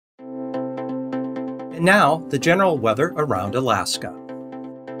Now, the general weather around Alaska.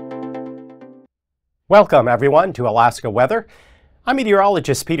 Welcome, everyone, to Alaska Weather. I'm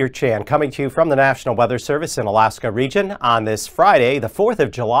meteorologist Peter Chan, coming to you from the National Weather Service in Alaska region on this Friday, the 4th of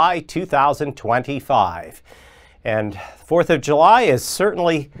July, 2025. And 4th of July is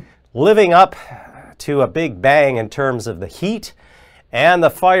certainly living up to a big bang in terms of the heat and the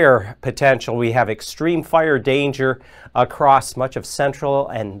fire potential. We have extreme fire danger across much of central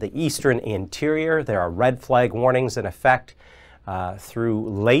and the eastern interior. There are red flag warnings in effect through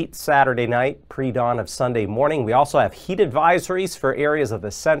late Saturday night, pre-dawn of Sunday morning. We also have heat advisories for areas of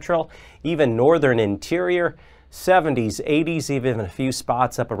the central, even northern interior, 70s, 80s, even a few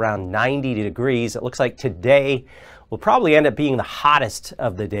spots up around 90 degrees. It looks like today will probably end up being the hottest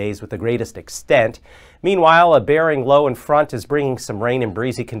of the days with the greatest extent. Meanwhile, a bearing low in front is bringing some rain and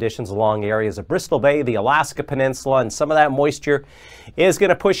breezy conditions along areas of Bristol Bay, the Alaska Peninsula, and some of that moisture is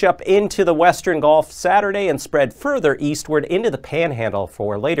going to push up into the western Gulf Saturday and spread further eastward into the Panhandle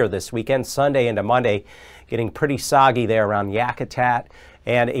for later this weekend, Sunday into Monday, getting pretty soggy there around Yakutat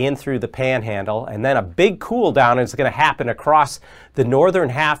and in through the Panhandle. And then a big cool down is going to happen across the northern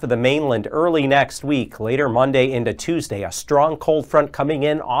half of the mainland early next week, later Monday into Tuesday. A strong cold front coming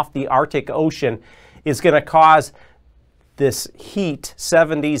in off the Arctic Ocean is going to cause this heat,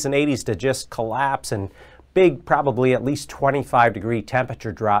 70s and 80s, to just collapse, and big, probably at least 25-degree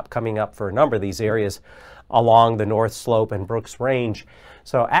temperature drop coming up for a number of these areas along the North Slope and Brooks Range.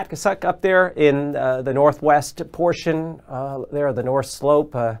 So Atkasuk up there in the northwest portion, there, the North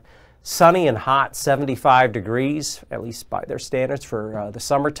Slope, sunny and hot, 75 degrees, at least by their standards for the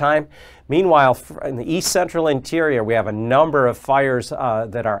summertime. Meanwhile, in the east central interior, we have a number of fires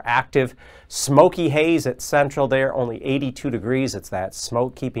that are active. Smoky haze at central there, only 82 degrees. It's that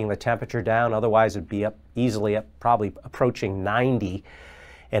smoke keeping the temperature down. Otherwise, it'd be up easily, up probably approaching 90.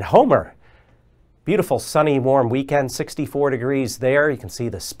 And Homer, beautiful sunny warm weekend, 64 degrees there. You can see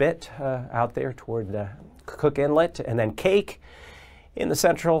the spit out there toward Cook Inlet. And then Cake in the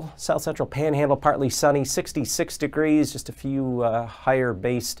south central Panhandle, partly sunny, 66 degrees, just a few higher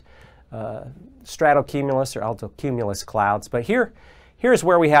based stratocumulus or altocumulus clouds. But here's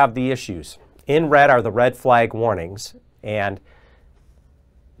where we have the issues. In red are the red flag warnings, and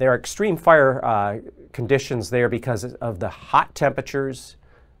there are extreme fire conditions there because of the hot temperatures,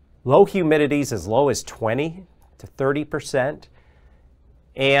 low humidities as low as 20 to 30%.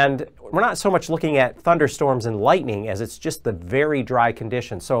 And we're not so much looking at thunderstorms and lightning as it's just the very dry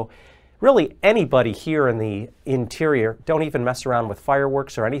conditions. So really anybody here in the interior, don't even mess around with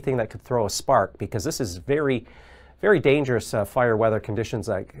fireworks or anything that could throw a spark, because this is very, very dangerous fire weather conditions.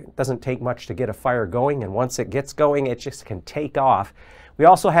 It doesn't take much to get a fire going, and once it gets going, it just can take off. We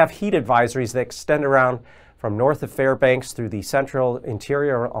also have heat advisories that extend around from north of Fairbanks through the central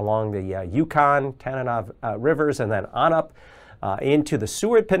interior along the Yukon, Tanana rivers, and then on up into the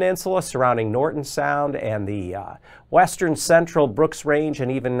Seward Peninsula surrounding Norton Sound and the western central Brooks Range,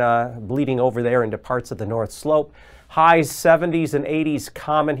 and even bleeding over there into parts of the North Slope. Highs 70s and 80s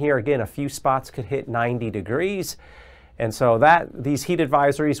common here. Again, a few spots could hit 90 degrees. And so these heat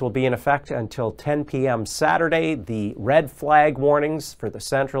advisories will be in effect until 10 p.m. Saturday. The red flag warnings for the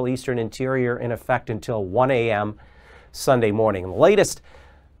central eastern interior in effect until 1 a.m. Sunday morning. The latest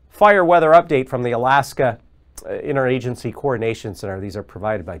fire weather update from the Alaska Interagency Coordination Center. These are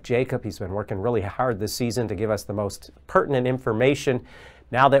provided by Jacob. He's been working really hard this season to give us the most pertinent information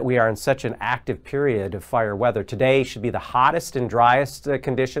now that we are in such an active period of fire weather. Today should be the hottest and driest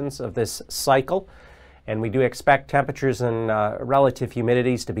conditions of this cycle, and we do expect temperatures and relative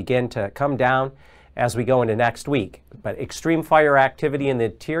humidities to begin to come down as we go into next week. But extreme fire activity in the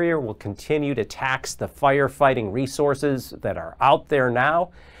interior will continue to tax the firefighting resources that are out there now.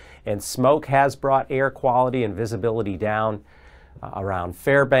 And smoke has brought air quality and visibility down around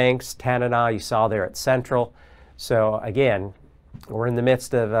Fairbanks, Tanana, you saw there at Central. So again, we're in the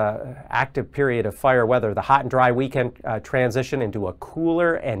midst of an active period of fire weather. The hot and dry weekend transition into a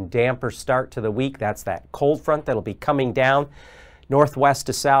cooler and damper start to the week. That's that cold front that'll be coming down northwest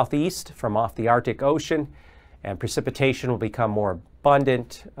to southeast from off the Arctic Ocean, and precipitation will become more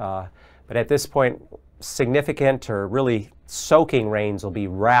abundant. But at this point, significant or really soaking rains will be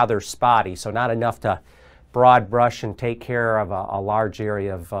rather spotty, so not enough to broad brush and take care of a large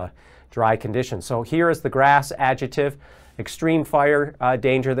area of dry conditions. So here is the grass adjective. Extreme fire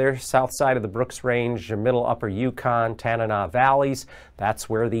danger there, south side of the Brooks Range, middle upper Yukon, Tanana valleys. That's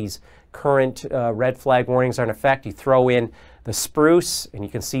where these current red flag warnings are in effect. You throw in the spruce and you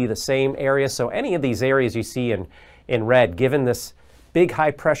can see the same area. So any of these areas you see in red, given this big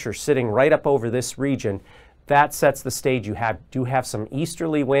high pressure sitting right up over this region, that sets the stage. You do have some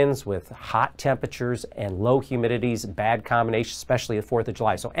easterly winds with hot temperatures and low humidities, bad combination, especially the 4th of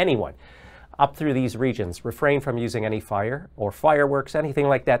July. So anyone up through these regions, refrain from using any fire or fireworks, anything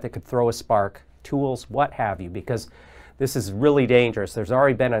like that that could throw a spark, tools, what have you, because this is really dangerous. There's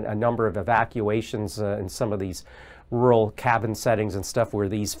already been a number of evacuations in some of these rural cabin settings and stuff where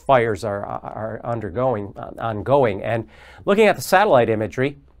these fires are ongoing. And looking at the satellite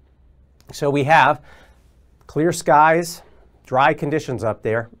imagery, so we have clear skies, dry conditions up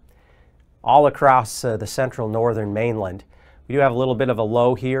there, all across the central northern mainland. We do have a little bit of a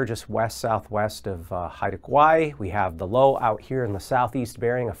low here, just west-southwest of Haida Gwaii. We have the low out here in the southeast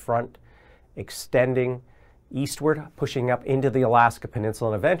Bering, a front extending eastward, pushing up into the Alaska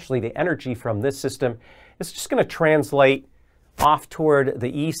Peninsula. And eventually the energy from this system is just going to translate off toward the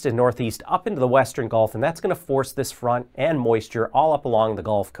east and northeast up into the western Gulf, and that's going to force this front and moisture all up along the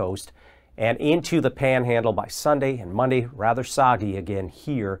Gulf Coast and into the Panhandle by Sunday and Monday. Rather soggy again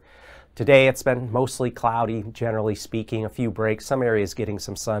here. Today it's been mostly cloudy, generally speaking, a few breaks, some areas getting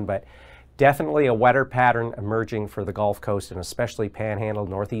some sun, but definitely a wetter pattern emerging for the Gulf Coast and especially Panhandle,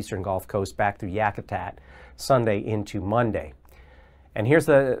 northeastern Gulf Coast back through Yakutat Sunday into Monday. And here's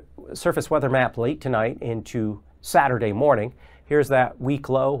the surface weather map late tonight into Saturday morning. Here's that weak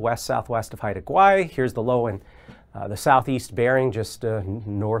low west-southwest of Haida Gwaii. Here's the low in the southeast Bering, just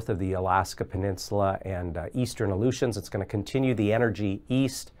north of the Alaska Peninsula and eastern Aleutians. It's going to continue the energy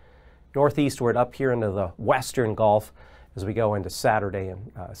east, northeastward up here into the western Gulf as we go into Saturday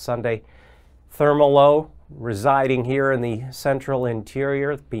and Sunday. Thermal low residing here in the central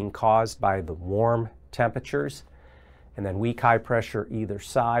interior, being caused by the warm temperatures. And then weak high pressure either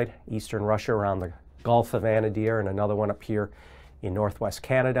side, eastern Russia around the Gulf of Anadyr, and another one up here in northwest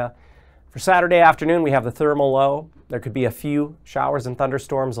Canada. For Saturday afternoon, we have the thermal low. There could be a few showers and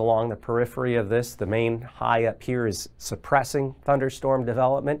thunderstorms along the periphery of this. The main high up here is suppressing thunderstorm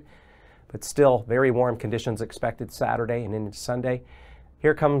development, but still very warm conditions expected Saturday and into Sunday.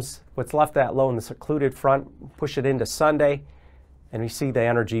 Here comes what's left that low in the secluded front, push it into Sunday, and we see the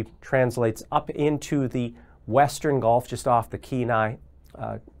energy translates up into the western Gulf just off the Kenai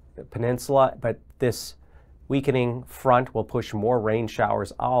Peninsula, but this weakening front will push more rain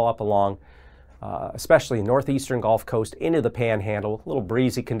showers all up along, especially northeastern Gulf Coast into the Panhandle. A little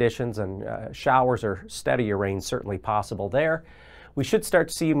breezy conditions and showers or steadier rain certainly possible there. We should start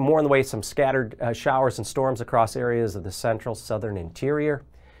to see more in the way of some scattered showers and storms across areas of the central southern interior.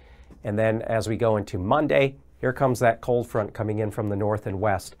 And then as we go into Monday, here comes that cold front coming in from the north and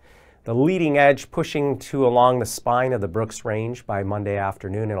west. The leading edge pushing along the spine of the Brooks Range by Monday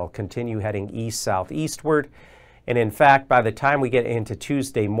afternoon. It'll continue heading east-southeastward. And in fact, by the time we get into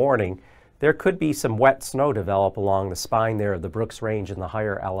Tuesday morning, there could be some wet snow develop along the spine there of the Brooks Range in the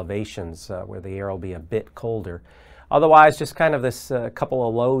higher elevations where the air will be a bit colder. Otherwise, just kind of this couple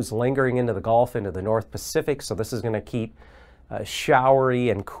of lows lingering into the Gulf, into the North Pacific. So this is going to keep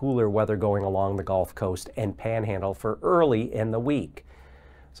showery and cooler weather going along the Gulf Coast and Panhandle for early in the week.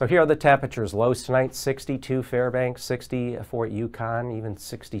 So here are the temperatures. Lows tonight, 62 Fairbanks, 60 Fort Yukon, even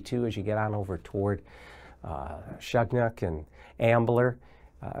 62 as you get on over toward Shugnuck and Ambler.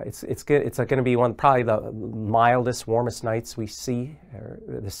 It's going to be probably the mildest, warmest nights we see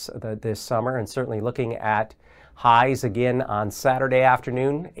this summer, and certainly looking at highs again on Saturday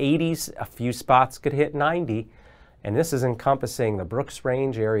afternoon, 80s, a few spots could hit 90, and this is encompassing the Brooks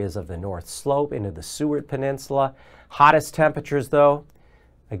Range, areas of the North Slope into the Seward Peninsula. Hottest temperatures though,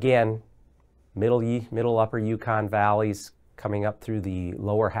 again, middle upper Yukon valleys coming up through the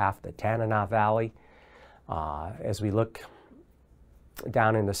lower half of the Tanana Valley. As we look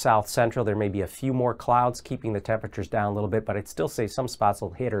down in the south central, there may be a few more clouds keeping the temperatures down a little bit, but I'd still say some spots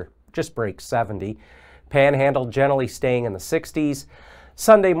will hit or just break 70. Panhandle generally staying in the 60s.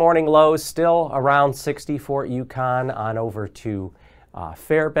 Sunday morning lows still around 60 Fort Yukon on over to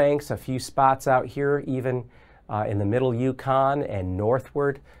Fairbanks. A few spots out here even in the middle Yukon and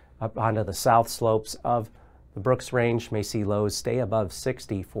northward up onto the south slopes of the Brooks Range may see lows stay above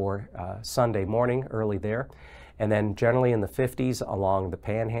 60 for Sunday morning early there. And then generally in the 50s along the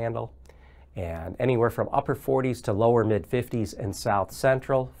Panhandle, and anywhere from upper 40s to lower mid 50s in south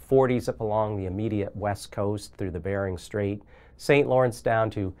central, 40s up along the immediate west coast through the Bering Strait, St. Lawrence down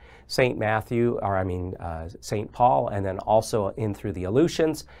to St. Paul, and then also in through the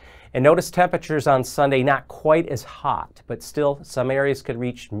Aleutians. And notice temperatures on Sunday not quite as hot, but still some areas could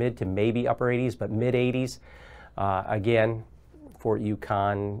reach mid to maybe upper 80s, but mid 80s. Again, Fort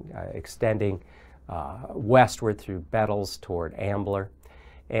Yukon extending westward through Bettles toward Ambler.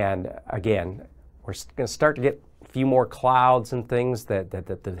 And again, we're going to start to get a few more clouds and things that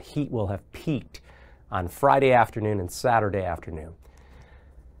the heat will have peaked on Friday afternoon and Saturday afternoon.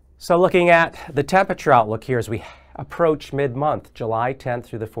 So looking at the temperature outlook here as we approach mid-month, July 10th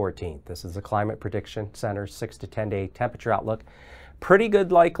through the 14th. This is the Climate Prediction Center's 6 to 10 day temperature outlook. Pretty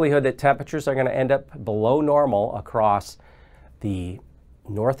good likelihood that temperatures are going to end up below normal across the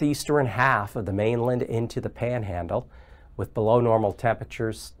northeastern half of the mainland into the Panhandle, with below normal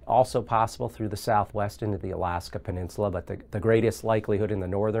temperatures also possible through the southwest into the Alaska Peninsula, but the greatest likelihood in the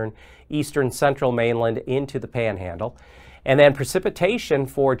northern, eastern, central mainland into the Panhandle. And then precipitation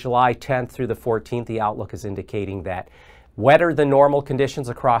for July 10th through the 14th, the outlook is indicating that wetter than normal conditions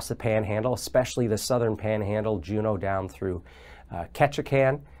across the Panhandle, especially the southern Panhandle, Juneau down through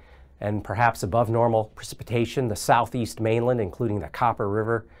Ketchikan, and perhaps above normal precipitation, the southeast mainland, including the Copper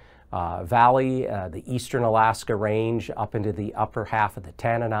River Valley, the eastern Alaska Range, up into the upper half of the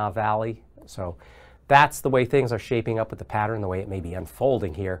Tanana Valley. So that's the way things are shaping up with the pattern, the way it may be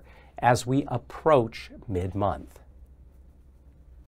unfolding here as we approach mid-month.